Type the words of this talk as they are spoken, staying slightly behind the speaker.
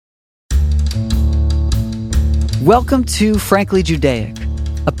Welcome to Frankly Judaic,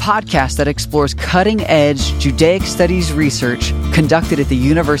 a podcast that explores cutting-edge Judaic studies research conducted at the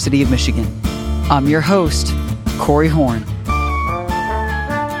University of Michigan. I'm your host, Corey Horn.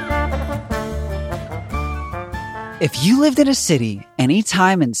 If you lived in a city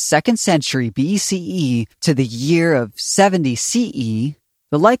anytime in 2nd century BCE to the year of 70 CE,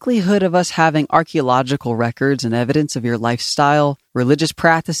 the likelihood of us having archaeological records and evidence of your lifestyle, religious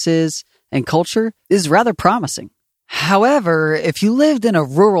practices, and culture is rather promising. However, if you lived in a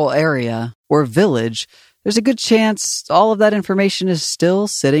rural area or village, there's a good chance all of that information is still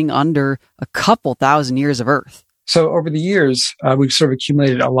sitting under a couple thousand years of earth. So over the years, we've sort of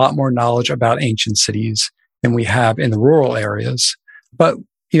accumulated a lot more knowledge about ancient cities than we have in the rural areas. But,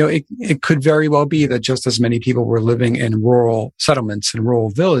 it could very well be that just as many people were living in rural settlements and rural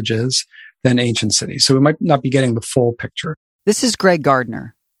villages than ancient cities. So we might not be getting the full picture. This is Greg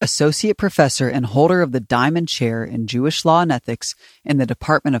Gardner, Associate Professor and holder of the Diamond Chair in Jewish Law and Ethics in the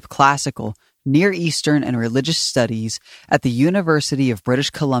Department of Classical, Near Eastern, and Religious Studies at the University of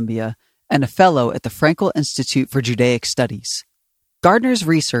British Columbia and a fellow at the Frankel Institute for Judaic Studies. Gardner's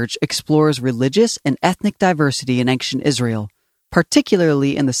research explores religious and ethnic diversity in ancient Israel,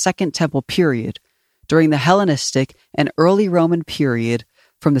 particularly in the Second Temple period, during the Hellenistic and early Roman period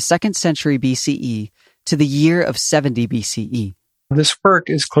from the 2nd century BCE to the year of 70 BCE. This work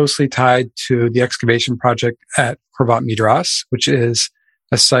is closely tied to the excavation project at Horvat Midrash, which is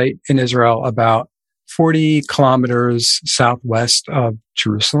a site in Israel about 40 kilometers southwest of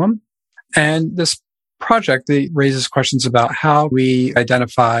Jerusalem. And this project raises questions about how we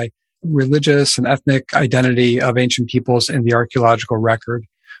identify religious and ethnic identity of ancient peoples in the archaeological record.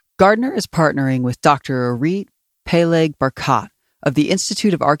 Gardner is partnering with Dr. Orit Peleg Barkat of the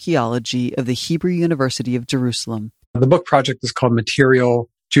Institute of Archaeology of the Hebrew University of Jerusalem. The book project is called Material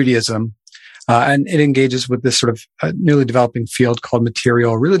Judaism, and it engages with this sort of newly developing field called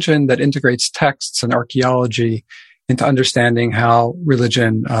material religion that integrates texts and archaeology into understanding how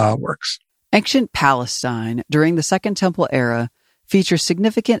religion works. Ancient Palestine during the Second Temple era features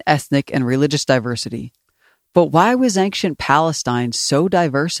significant ethnic and religious diversity. But why was ancient Palestine so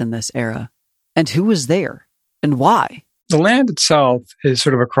diverse in this era? And who was there? And why? The land itself is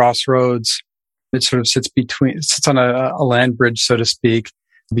sort of a crossroads. It sort of sits on a land bridge, so to speak,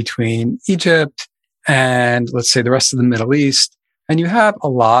 between Egypt and, let's say, the rest of the Middle East. And you have a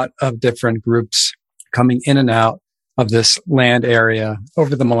lot of different groups coming in and out of this land area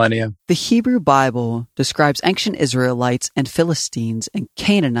over the millennia. The Hebrew Bible describes ancient Israelites and Philistines and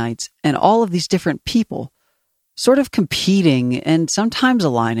Canaanites and all of these different people, sort of competing and sometimes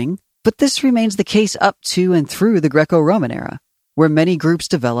aligning. But this remains the case up to and through the Greco-Roman era, where many groups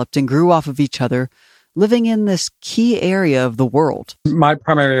developed and grew off of each other, living in this key area of the world. My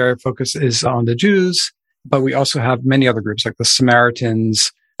primary area of focus is on the Jews, but we also have many other groups like the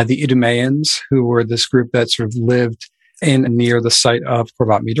Samaritans, the Idumeans, who were this group that sort of lived in near the site of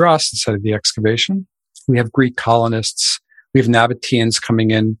Horvat Midrash, the site of the excavation. We have Greek colonists. We have Nabateans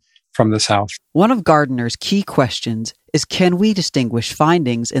coming in from the south. One of Gardner's key questions is, can we distinguish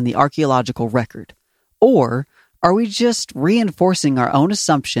findings in the archaeological record? Or are we just reinforcing our own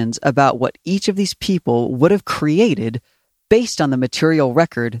assumptions about what each of these people would have created based on the material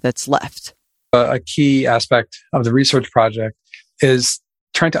record that's left? A key aspect of the research project is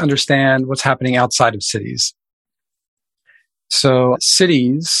trying to understand what's happening outside of cities. So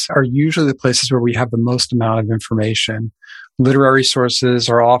cities are usually the places where we have the most amount of information. Literary sources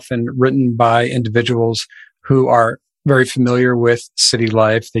are often written by individuals who are very familiar with city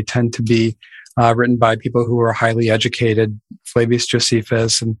life. They tend to be written by people who are highly educated, Flavius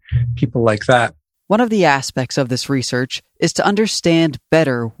Josephus and people like that. One of the aspects of this research is to understand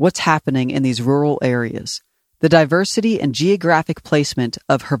better what's happening in these rural areas. The diversity and geographic placement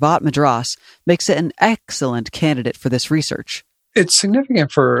of Horvat Midrash makes it an excellent candidate for this research. It's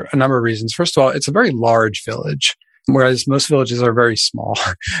significant for a number of reasons. First of all, it's a very large village, whereas most villages are very small.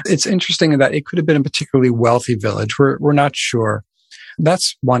 It's interesting in that it could have been a particularly wealthy village. We're not sure.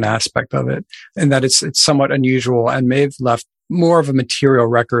 That's one aspect of it, and that it's somewhat unusual and may have left more of a material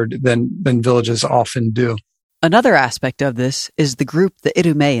record than villages often do. Another aspect of this is the group, the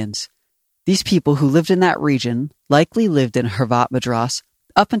Idumeans. These people who lived in that region likely lived in Horvat Midrash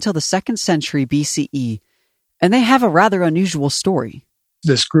up until the 2nd century BCE, and they have a rather unusual story.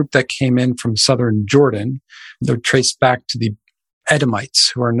 This group that came in from southern Jordan, they're traced back to the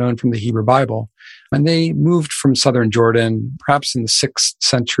Edomites, who are known from the Hebrew Bible, and they moved from southern Jordan, perhaps in the 6th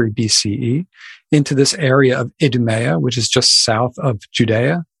century BCE, into this area of Idumea, which is just south of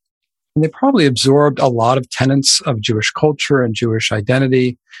Judea. And they probably absorbed a lot of tenets of Jewish culture and Jewish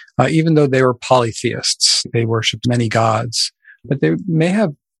identity, even though they were polytheists. They worshiped many gods, but they may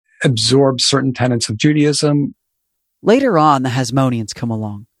have absorbed certain tenets of Judaism. Later on, the Hasmoneans come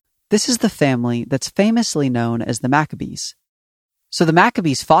along. This is the family that's famously known as the Maccabees. So the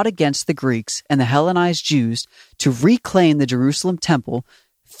Maccabees fought against the Greeks and the Hellenized Jews to reclaim the Jerusalem temple,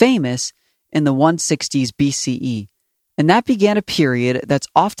 famous in the 160s BCE. And that began a period that's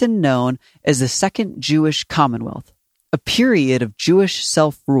often known as the Second Jewish Commonwealth, a period of Jewish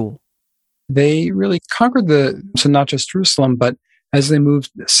self-rule. They really conquered so not just Jerusalem, but as they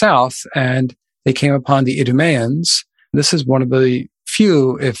moved south and they came upon the Idumeans, this is one of the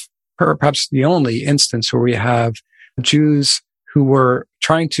few, if perhaps the only instance where we have Jews who were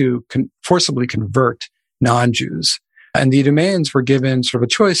trying to forcibly convert non-Jews. And the Idumeans were given sort of a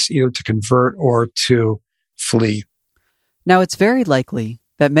choice either to convert or to flee. Now, it's very likely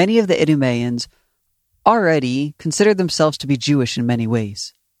that many of the Idumeans already considered themselves to be Jewish in many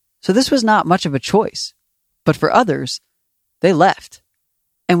ways. So this was not much of a choice. But for others, they left.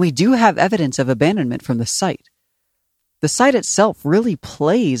 And we do have evidence of abandonment from the site. The site itself really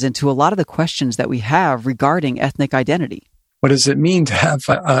plays into a lot of the questions that we have regarding ethnic identity. What does it mean to have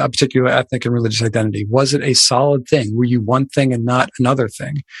a particular ethnic and religious identity? Was it a solid thing? Were you one thing and not another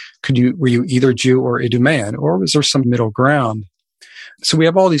thing? Were you either Jew or Idumean, or was there some middle ground? So we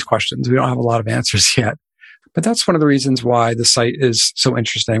have all these questions. We don't have a lot of answers yet. But that's one of the reasons why the site is so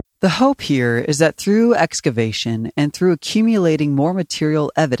interesting. The hope here is that through excavation and through accumulating more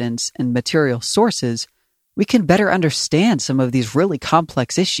material evidence and material sources, we can better understand some of these really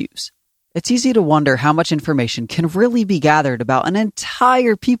complex issues. It's easy to wonder how much information can really be gathered about an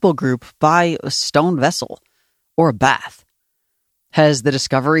entire people group by a stone vessel or a bath. Has the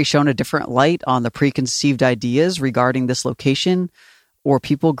discovery shown a different light on the preconceived ideas regarding this location or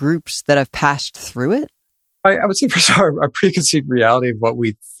people groups that have passed through it? I would say, for sure, our preconceived reality of what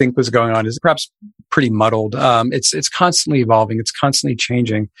we think was going on is perhaps pretty muddled. It's constantly evolving. It's constantly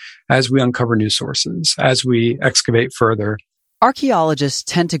changing as we uncover new sources, as we excavate further. Archaeologists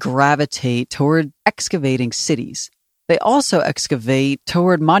tend to gravitate toward excavating cities. They also excavate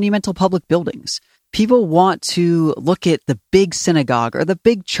toward monumental public buildings. People want to look at the big synagogue or the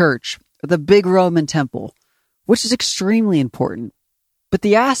big church or the big Roman temple, which is extremely important. But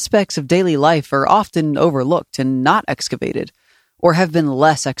the aspects of daily life are often overlooked and not excavated, or have been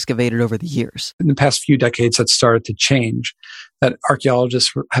less excavated over the years. In the past few decades, that's started to change, that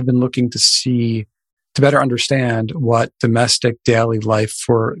archaeologists have been looking to better understand what domestic daily life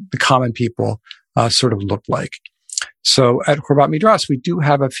for the common people sort of looked like. So at Chorbat Midrash, we do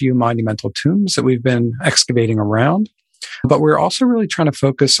have a few monumental tombs that we've been excavating around, but we're also really trying to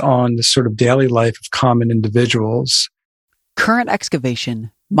focus on the sort of daily life of common individuals. Current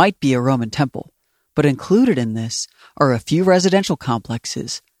excavation might be a Roman temple, but included in this are a few residential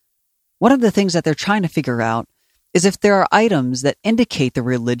complexes. One of the things that they're trying to figure out is if there are items that indicate the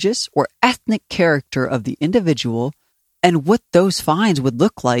religious or ethnic character of the individual and what those finds would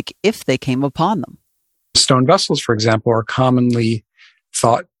look like if they came upon them. Stone vessels, for example, are commonly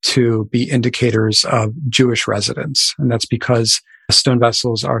thought to be indicators of Jewish residence, and that's because stone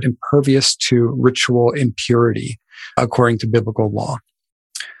vessels are impervious to ritual impurity, according to biblical law.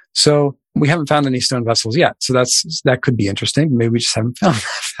 So we haven't found any stone vessels yet, so that could be interesting. Maybe we just haven't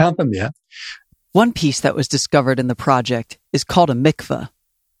found them yet. One piece that was discovered in the project is called a mikveh.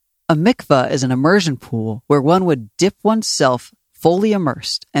 A mikveh is an immersion pool where one would dip oneself fully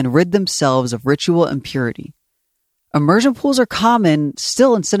immersed and rid themselves of ritual impurity. Immersion pools are common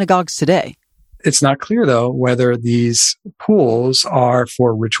still in synagogues today. It's not clear, though, whether these pools are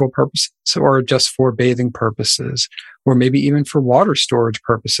for ritual purposes or just for bathing purposes, or maybe even for water storage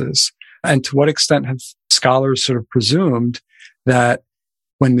purposes. And to what extent have scholars sort of presumed that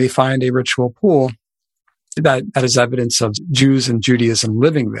when they find a ritual pool, that is evidence of Jews and Judaism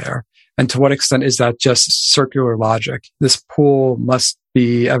living there? And to what extent is that just circular logic? This pool must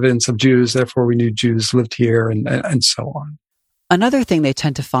be evidence of Jews, therefore we knew Jews lived here, and so on. Another thing they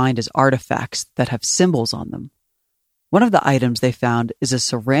tend to find is artifacts that have symbols on them. One of the items they found is a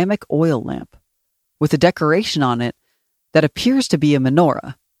ceramic oil lamp with a decoration on it that appears to be a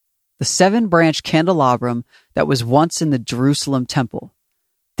menorah, the 7-branch candelabrum that was once in the Jerusalem temple.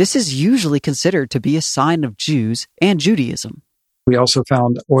 This is usually considered to be a sign of Jews and Judaism. We also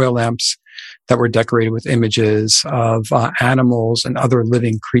found oil lamps that were decorated with images of animals and other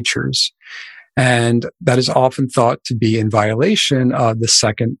living creatures. And that is often thought to be in violation of the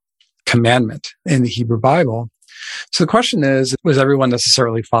second commandment in the Hebrew Bible, So the question is, was everyone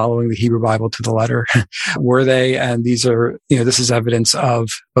necessarily following the Hebrew Bible to the letter? Were they? And these are, this is evidence of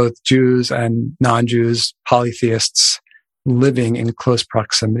both Jews and non-Jews, polytheists living in close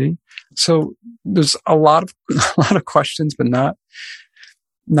proximity. So there's a lot of questions, but not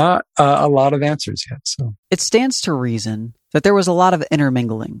a lot of answers yet. So it stands to reason that there was a lot of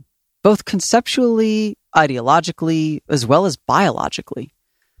intermingling, both conceptually, ideologically, as well as biologically.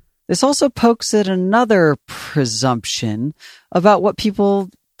 This also pokes at another presumption about what people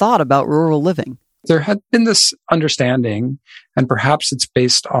thought about rural living. There had been this understanding, and perhaps it's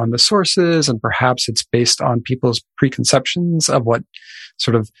based on the sources, and perhaps it's based on people's preconceptions of what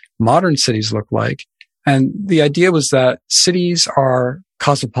sort of modern cities look like. And the idea was that cities are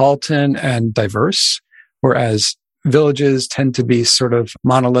cosmopolitan and diverse, whereas villages tend to be sort of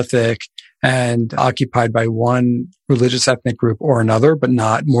monolithic and occupied by one religious ethnic group or another, but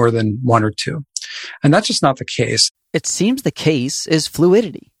not more than one or two. And that's just not the case. It seems the case is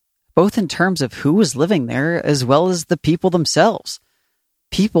fluidity, both in terms of who was living there as well as the people themselves.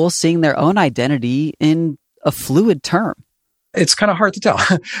 People seeing their own identity in a fluid term. It's kind of hard to tell.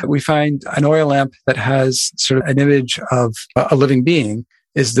 We find an oil lamp that has sort of an image of a living being.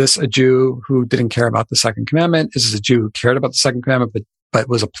 Is this a Jew who didn't care about the second commandment? Is this a Jew who cared about the second commandment, but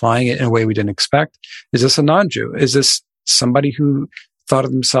was applying it in a way we didn't expect? Is this a non-Jew? Is this somebody who thought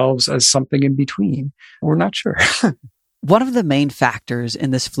of themselves as something in between? We're not sure. One of the main factors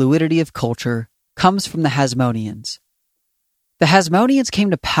in this fluidity of culture comes from the Hasmoneans. The Hasmoneans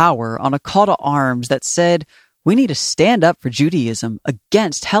came to power on a call to arms that said, we need to stand up for Judaism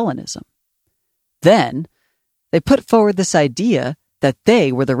against Hellenism. Then, they put forward this idea that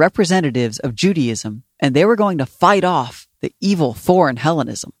they were the representatives of Judaism and they were going to fight off the evil foreign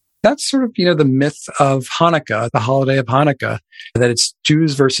Hellenism. That's sort of, the myth of Hanukkah, the holiday of Hanukkah, that it's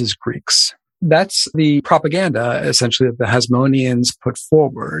Jews versus Greeks. That's the propaganda, essentially, that the Hasmoneans put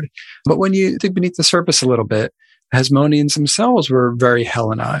forward. But when you dig beneath the surface a little bit, Hasmoneans themselves were very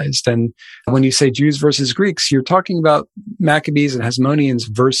Hellenized. And when you say Jews versus Greeks, you're talking about Maccabees and Hasmoneans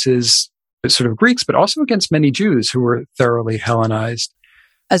versus sort of Greeks, but also against many Jews who were thoroughly Hellenized.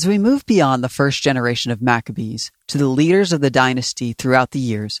 As we move beyond the first generation of Maccabees to the leaders of the dynasty throughout the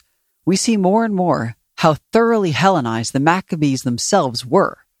years, we see more and more how thoroughly Hellenized the Maccabees themselves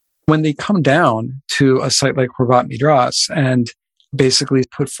were. When they come down to a site like Horvat Midras and basically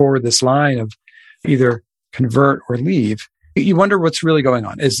put forward this line of either convert or leave, you wonder what's really going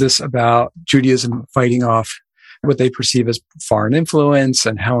on. Is this about Judaism fighting off what they perceive as foreign influence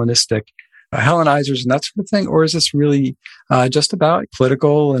and Hellenistic Hellenizers and that sort of thing? Or is this really just about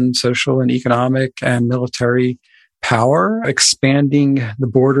political and social and economic and military power expanding the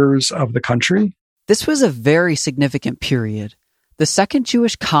borders of the country? This was a very significant period. The Second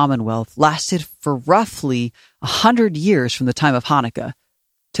Jewish Commonwealth lasted for roughly 100 years from the time of Hanukkah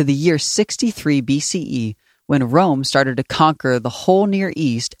to the year 63 BCE, when Rome started to conquer the whole Near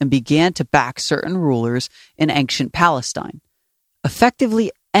East and began to back certain rulers in ancient Palestine,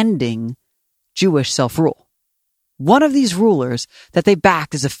 effectively ending Jewish self-rule. One of these rulers that they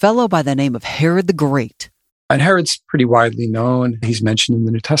backed is a fellow by the name of Herod the Great. And Herod's pretty widely known. He's mentioned in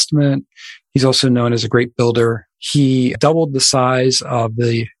the New Testament. He's also known as a great builder. He doubled the size of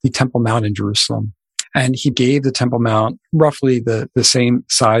the Temple Mount in Jerusalem. And he gave the Temple Mount roughly the same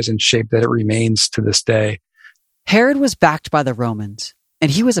size and shape that it remains to this day. Herod was backed by the Romans,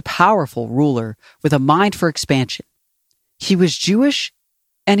 and he was a powerful ruler with a mind for expansion. He was Jewish,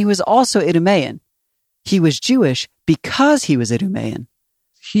 and he was also Idumean. He was Jewish because he was Idumean.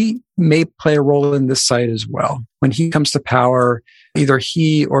 He may play a role in this site as well. When he comes to power, either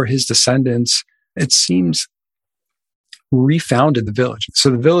he or his descendants, it seems, refounded the village. So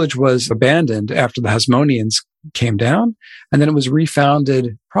the village was abandoned after the Hasmoneans came down, and then it was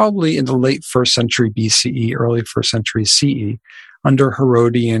refounded probably in the late 1st century BCE, early 1st century CE, under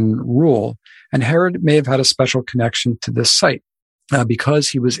Herodian rule. And Herod may have had a special connection to this site because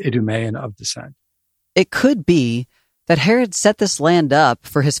he was Idumean of descent. It could be that Herod set this land up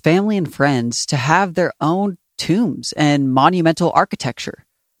for his family and friends to have their own tombs and monumental architecture.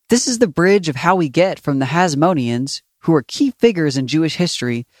 This is the bridge of how we get from the Hasmoneans, who are key figures in Jewish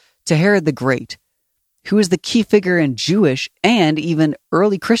history, to Herod the Great, who is the key figure in Jewish and even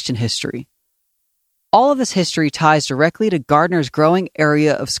early Christian history. All of this history ties directly to Gardner's growing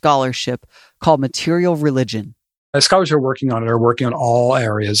area of scholarship called material religion. Scholars who are working on it are working on all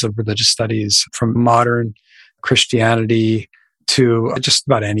areas of religious studies, from modern Christianity to just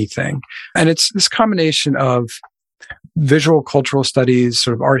about anything. And it's this combination of visual cultural studies,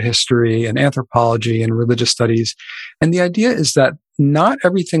 sort of art history and anthropology and religious studies. And the idea is that not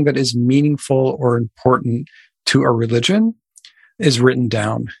everything that is meaningful or important to a religion is written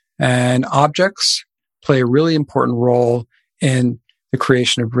down. And objects play a really important role in the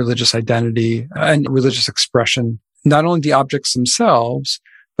creation of religious identity and religious expression, not only the objects themselves,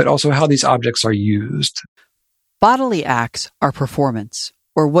 but also how these objects are used. Bodily acts are performance,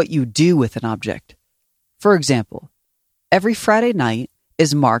 or what you do with an object. For example, every Friday night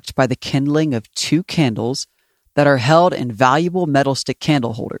is marked by the kindling of 2 candles that are held in valuable metal stick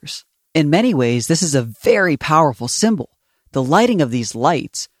candle holders. In many ways, this is a very powerful symbol. The lighting of these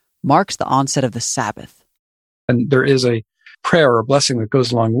lights marks the onset of the Sabbath. And there is a prayer or blessing that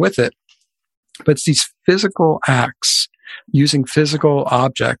goes along with it. But it's these physical acts using physical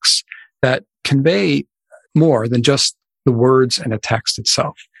objects that convey more than just the words in a text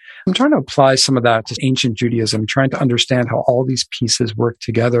itself. I'm trying to apply some of that to ancient Judaism, trying to understand how all these pieces work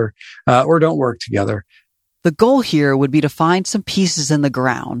together or don't work together. The goal here would be to find some pieces in the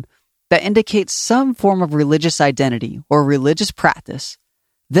ground that indicate some form of religious identity or religious practice.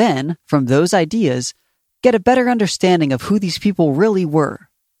 Then, from those ideas, get a better understanding of who these people really were.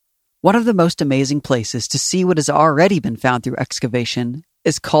 One of the most amazing places to see what has already been found through excavation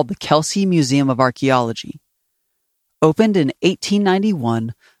is called the Kelsey Museum of Archaeology. Opened in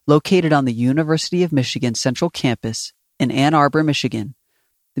 1891, located on the University of Michigan Central Campus in Ann Arbor, Michigan,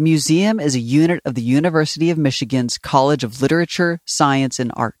 the museum is a unit of the University of Michigan's College of Literature, Science,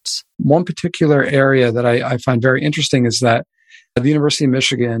 and Arts. One particular area that I find very interesting is that the University of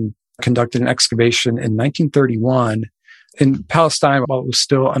Michigan conducted an excavation in 1931 in Palestine while it was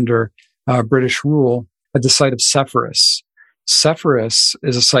still under British rule at the site of Sepphoris. Sepphoris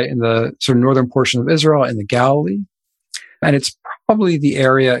is a site in the sort of northern portion of Israel in the Galilee. And it's probably the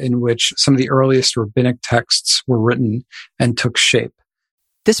area in which some of the earliest rabbinic texts were written and took shape.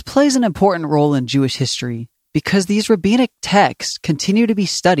 This plays an important role in Jewish history because these rabbinic texts continue to be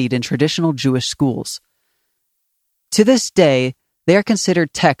studied in traditional Jewish schools. To this day, they are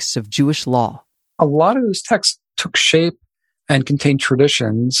considered texts of Jewish law. A lot of those texts took shape and contain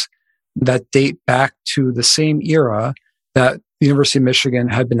traditions that date back to the same era that the University of Michigan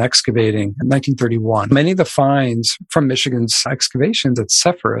had been excavating in 1931. Many of the finds from Michigan's excavations at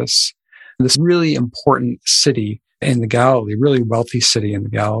Sepphoris, this really important city in the Galilee, really wealthy city in the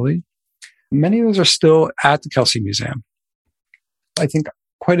Galilee, many of those are still at the Kelsey Museum. I think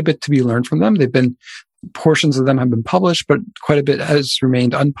quite a bit to be learned from them. Portions of them have been published, but quite a bit has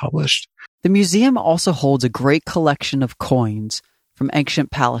remained unpublished. The museum also holds a great collection of coins from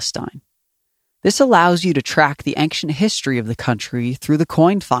ancient Palestine. This allows you to track the ancient history of the country through the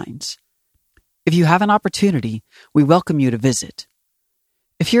coin finds. If you have an opportunity, we welcome you to visit.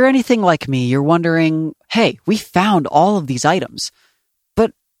 If you're anything like me, you're wondering, hey, we found all of these items,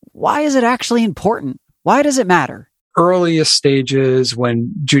 but why is it actually important? Why does it matter? Earliest stages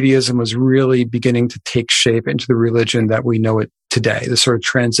when Judaism was really beginning to take shape into the religion that we know it today, the sort of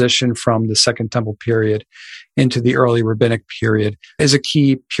transition from the Second Temple period into the early rabbinic period is a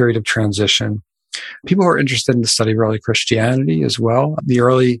key period of transition. People who are interested in the study of early Christianity as well. The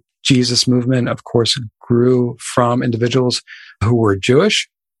early Jesus movement, of course, grew from individuals who were Jewish.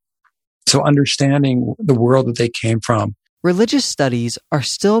 So understanding the world that they came from. Religious studies are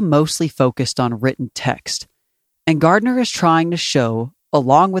still mostly focused on written text, and Gardner is trying to show,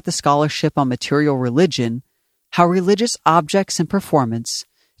 along with the scholarship on material religion, how religious objects and performance,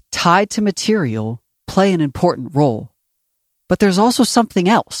 tied to material, play an important role. But there's also something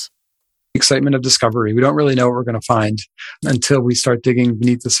else. Excitement of discovery. We don't really know what we're going to find until we start digging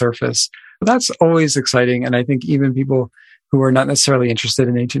beneath the surface. But that's always exciting. And I think even people who are not necessarily interested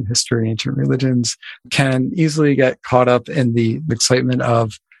in ancient history, ancient religions, can easily get caught up in the excitement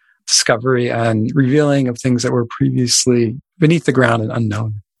of discovery and revealing of things that were previously beneath the ground and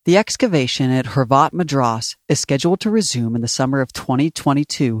unknown. The excavation at Horvat Madras is scheduled to resume in the summer of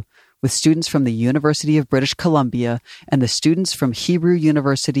 2022 with students from the University of British Columbia and the students from Hebrew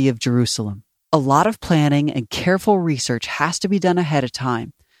University of Jerusalem. A lot of planning and careful research has to be done ahead of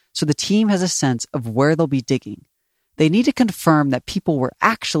time, so the team has a sense of where they'll be digging. They need to confirm that people were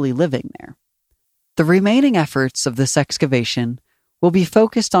actually living there. The remaining efforts of this excavation will be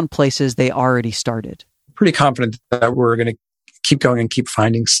focused on places they already started. Pretty confident that we're going to keep going and keep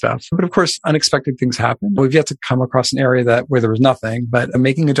finding stuff. But of course, unexpected things happen. We've yet to come across an area where there was nothing, but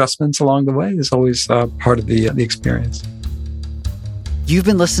making adjustments along the way is always part of the experience. You've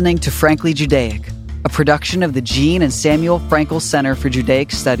been listening to Frankly Judaic, a production of the Gene and Samuel Frankel Center for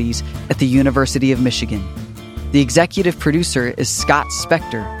Judaic Studies at the University of Michigan. The executive producer is Scott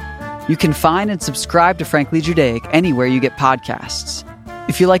Spector. You can find and subscribe to Frankly Judaic anywhere you get podcasts.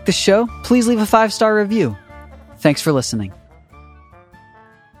 If you like the show, please leave a 5-star review. Thanks for listening.